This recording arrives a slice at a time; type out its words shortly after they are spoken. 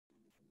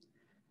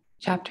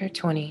Chapter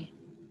 20.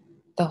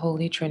 The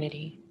Holy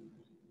Trinity.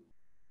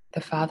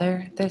 The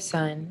Father, the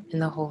Son,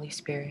 and the Holy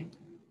Spirit.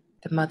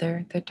 The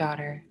Mother, the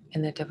Daughter,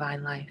 and the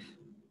Divine Life.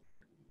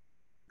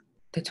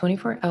 The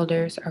 24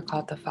 elders are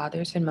called the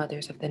fathers and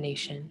mothers of the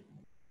nation.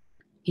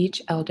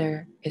 Each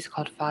elder is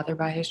called father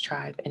by his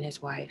tribe and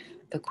his wife.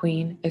 The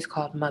queen is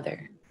called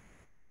mother.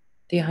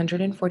 The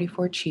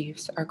 144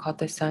 chiefs are called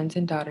the sons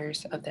and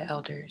daughters of the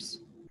elders.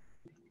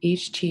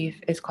 Each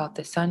chief is called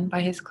the son by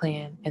his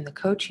clan, and the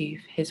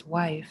co-chief, his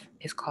wife,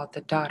 is called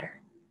the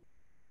daughter.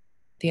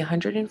 The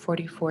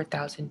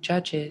 144,000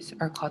 judges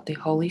are called the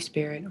Holy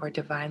Spirit or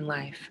Divine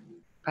Life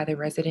by the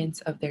residents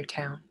of their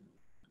town.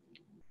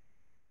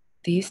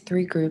 These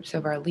three groups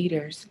of our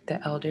leaders,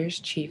 the elders,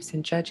 chiefs,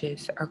 and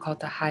judges, are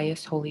called the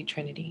highest Holy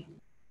Trinity.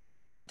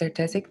 Their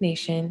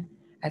designation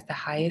as the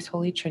highest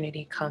Holy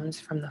Trinity comes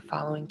from the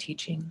following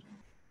teaching.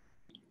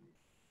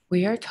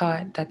 We are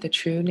taught that the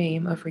true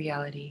name of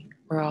reality,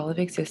 or all of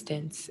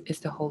existence, is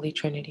the Holy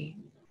Trinity.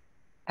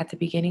 At the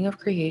beginning of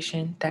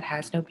creation that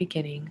has no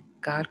beginning,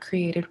 God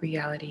created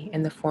reality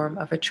in the form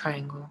of a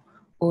triangle,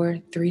 or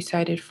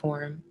three-sided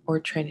form, or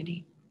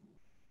Trinity.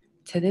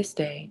 To this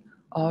day,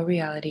 all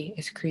reality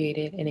is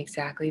created in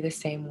exactly the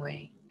same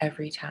way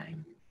every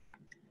time.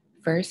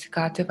 First,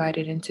 God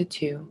divided into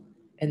two,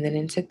 and then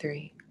into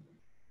three.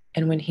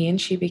 And when he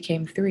and she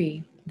became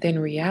three, then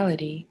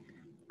reality,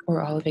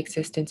 or all of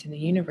existence in the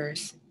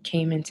universe,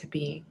 came into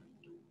being.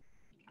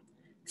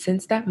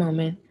 Since that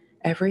moment,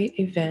 every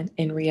event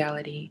in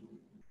reality,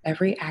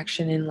 every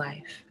action in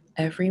life,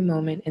 every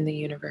moment in the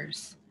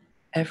universe,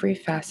 every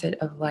facet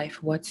of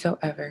life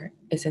whatsoever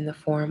is in the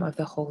form of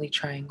the Holy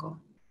Triangle.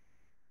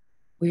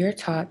 We are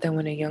taught that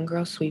when a young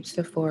girl sweeps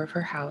the floor of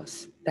her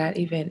house, that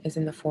event is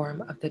in the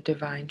form of the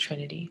Divine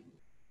Trinity.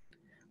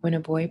 When a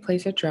boy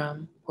plays a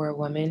drum or a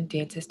woman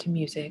dances to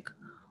music,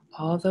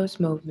 all those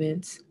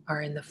movements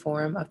are in the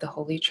form of the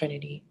Holy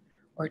Trinity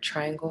or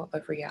Triangle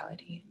of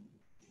Reality.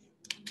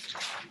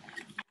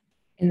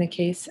 In the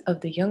case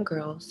of the young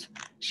girls,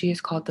 she is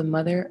called the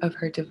mother of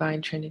her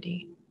Divine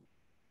Trinity.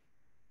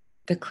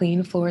 The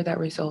clean floor that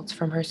results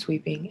from her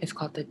sweeping is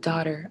called the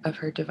daughter of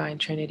her Divine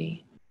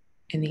Trinity,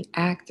 and the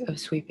act of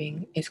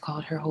sweeping is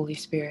called her Holy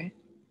Spirit.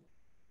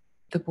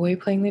 The boy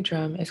playing the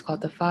drum is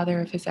called the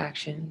father of his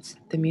actions.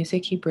 The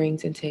music he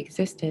brings into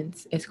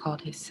existence is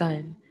called his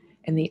son,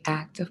 and the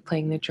act of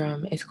playing the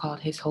drum is called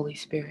his Holy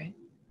Spirit.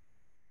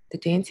 The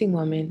dancing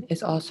woman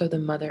is also the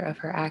mother of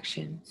her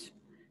actions.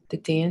 The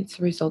dance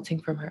resulting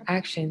from her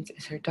actions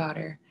is her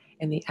daughter,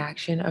 and the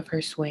action of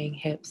her swaying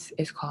hips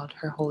is called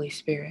her Holy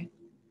Spirit.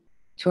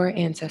 To our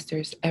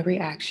ancestors, every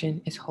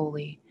action is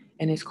holy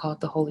and is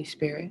called the Holy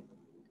Spirit.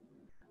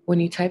 When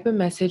you type a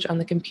message on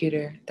the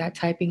computer, that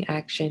typing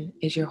action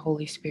is your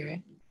Holy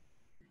Spirit.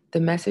 The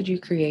message you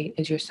create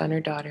is your son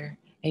or daughter,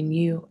 and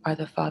you are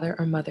the father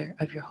or mother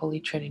of your Holy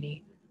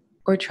Trinity,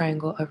 or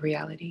Triangle of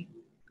Reality.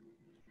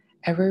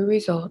 Every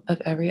result of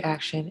every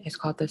action is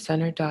called the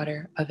son or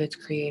daughter of its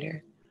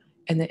creator,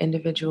 and the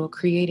individual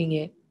creating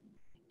it,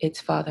 its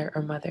father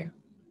or mother.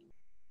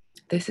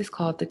 This is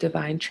called the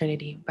Divine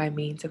Trinity, by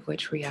means of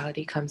which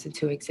reality comes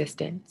into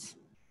existence.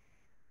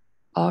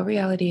 All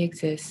reality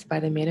exists by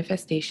the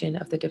manifestation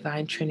of the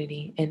Divine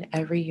Trinity in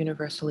every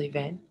universal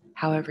event,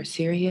 however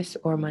serious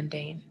or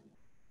mundane.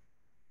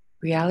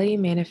 Reality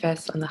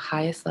manifests on the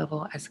highest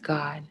level as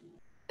God,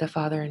 the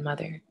Father and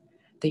Mother,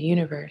 the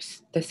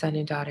universe, the Son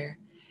and Daughter,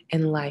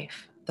 and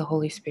life, the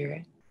Holy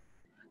Spirit.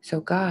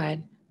 So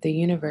God, the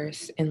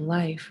universe, and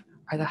life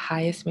are the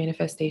highest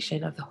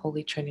manifestation of the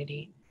Holy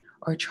Trinity,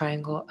 or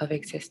Triangle of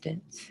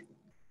Existence.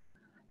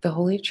 The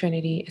Holy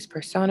Trinity is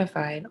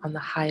personified on the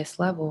highest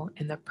level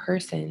in the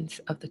persons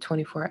of the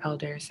 24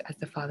 elders as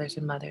the fathers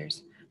and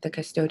mothers, the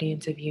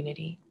custodians of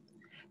unity,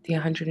 the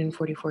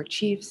 144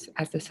 chiefs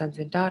as the sons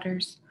and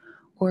daughters,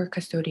 or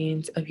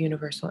custodians of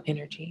universal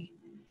energy,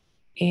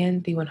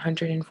 and the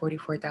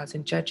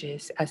 144,000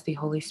 judges as the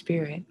Holy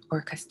Spirit,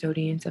 or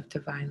custodians of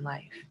divine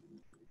life.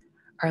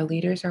 Our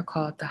leaders are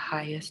called the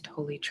highest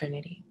Holy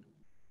Trinity.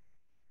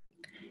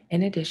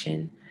 In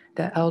addition,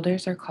 the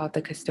elders are called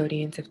the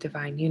custodians of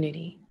divine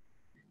unity.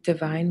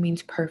 Divine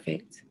means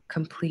perfect,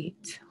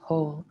 complete,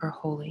 whole, or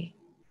holy.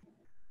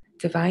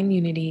 Divine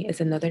unity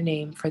is another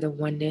name for the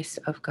oneness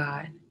of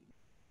God.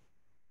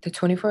 The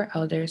 24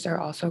 elders are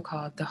also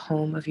called the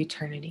home of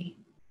eternity.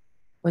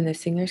 When the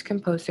singers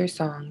compose their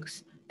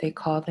songs, they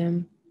call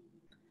them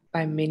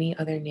by many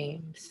other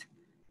names.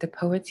 The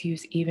poets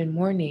use even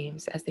more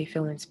names as they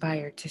feel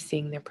inspired to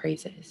sing their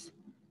praises.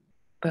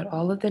 But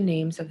all of the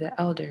names of the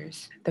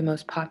elders, the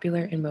most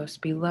popular and most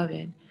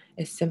beloved,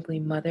 is simply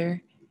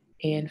Mother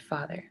and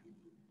Father.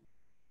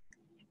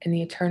 In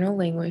the eternal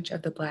language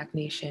of the Black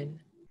nation,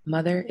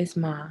 Mother is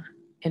Ma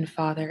and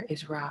Father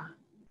is Ra.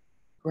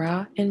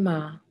 Ra and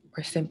Ma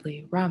are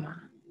simply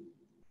Rama.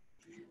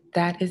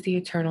 That is the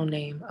eternal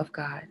name of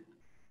God.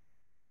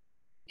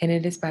 And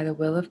it is by the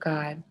will of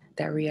God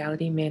that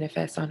reality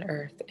manifests on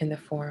earth in the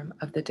form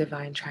of the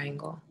divine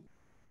triangle.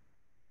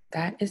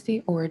 That is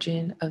the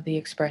origin of the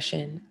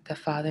expression, the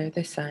Father,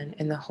 the Son,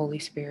 and the Holy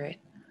Spirit,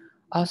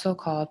 also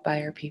called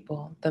by our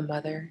people the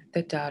Mother,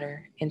 the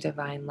Daughter, and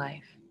Divine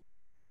Life.